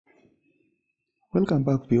Welcome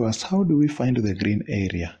back, viewers. How do we find the green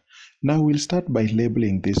area? Now we'll start by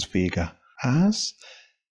labeling this figure as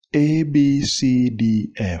A, B, C,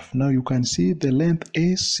 D, F. Now you can see the length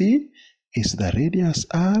AC is the radius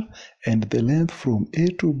R, and the length from A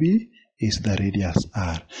to B is the radius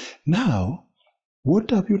R. Now,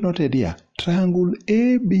 what have you noted here? Triangle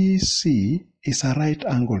ABC is a right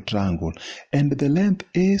angle triangle, and the length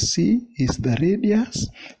AC is the radius,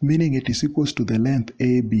 meaning it is equals to the length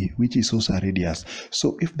AB, which is also a radius.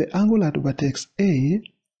 So if the angle at vertex A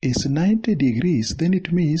is 90 degrees, then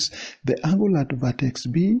it means the angle at vertex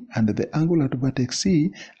B and the angle at vertex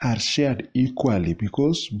C are shared equally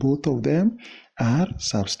because both of them are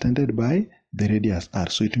subtended by the radius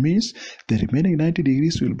R. So it means the remaining 90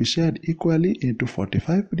 degrees will be shared equally into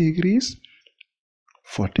 45 degrees,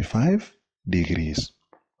 45 degrees.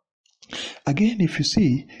 Again, if you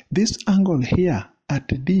see, this angle here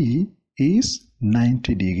at D is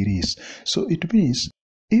 90 degrees. So it means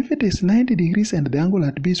if it is 90 degrees and the angle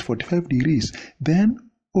at B is 45 degrees, then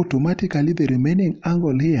automatically the remaining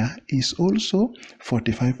angle here is also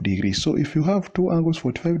 45 degrees. So if you have two angles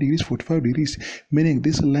 45 degrees, meaning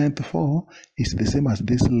this length 4 is the same as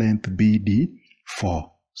this length BD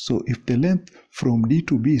 4. So if the length from D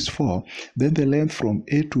to B is 4, then the length from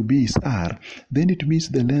A to B is R, then it means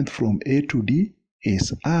the length from A to D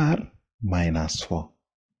is R minus 4.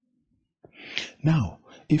 Now,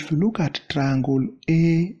 if you look at triangle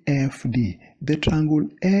AFD, the triangle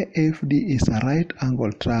AFD is a right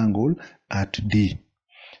angle triangle at D.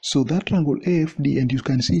 So that triangle AFD, and you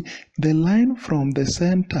can see the line from the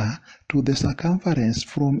center to the circumference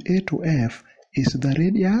from A to F is the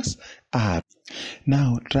radius R.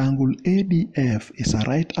 Now, triangle ADF is a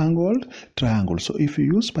right angled triangle. So if you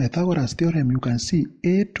use Pythagoras theorem, you can see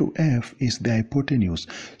A to F is the hypotenuse.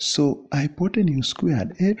 So hypotenuse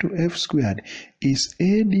squared, A to F squared, is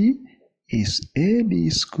AD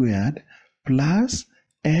squared plus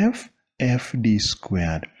FD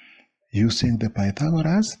squared, using the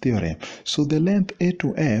Pythagoras theorem. So the length A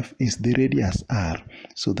to F is the radius R.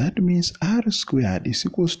 So that means R squared is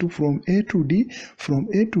equals to, from A to D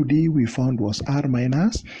we found was R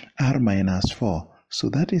minus 4. So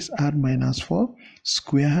that is R minus 4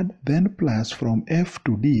 squared, then plus from F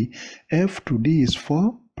to D is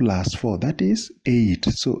 4 plus 4, that is 8.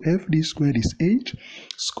 So FD squared is 8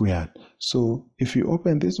 squared. So if you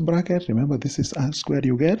open this bracket, remember this is R squared,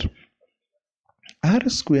 you get R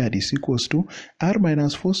squared is equals to R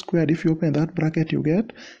minus 4 squared. If you open that bracket, you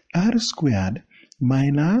get R squared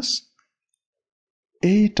minus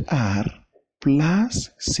 8R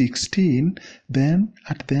plus 16, then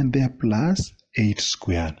at the end there plus 8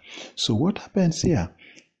 squared. So what happens here?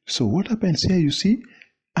 You see,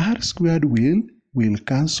 R squared will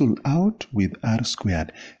cancel out with R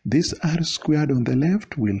squared. This R squared on the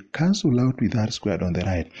left will cancel out with R squared on the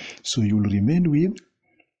right. So you will remain with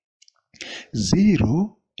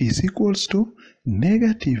 0 is equals to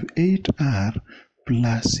negative 8R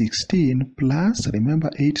plus 16 plus,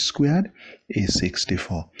 remember 8 squared is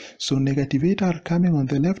 64. So negative 8R coming on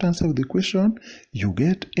the left hand side of the equation, you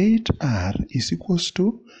get 8R is equals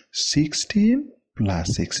to 16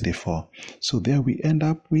 plus 64. So there we end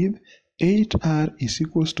up with 8R is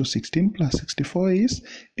equals to 16 plus 64 is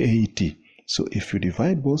 80. So if you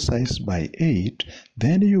divide both sides by 8,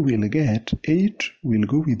 then you will get 8 will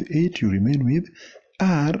go with 8, you remain with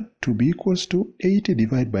R to be equals to 80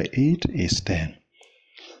 divided by 8 is 10.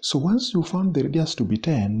 So once you found the radius to be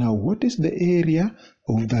 10, now what is the area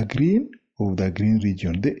of the green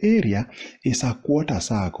region? The area is a quarter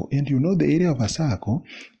circle, and you know the area of a circle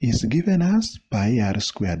is given as pi R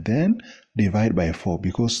squared, then divide by 4,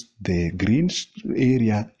 because the green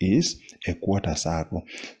area is a quarter circle.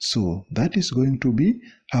 So that is going to be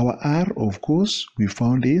our R, of course, we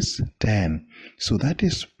found is 10. So that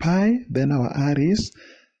is pi, then our R is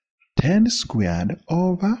 10 squared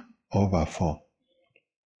over 4.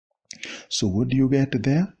 So what do you get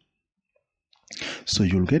there? So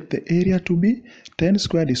you'll get the area to be 10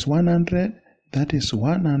 squared is 100, that is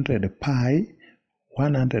 100 pi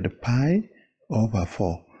over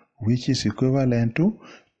 4, which is equivalent to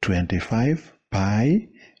 25 pi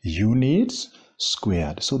units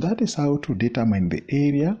squared. So that is how to determine the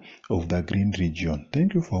area of the green region.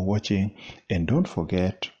 Thank you for watching, and don't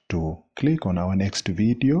forget to click on our next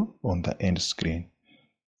video on the end screen.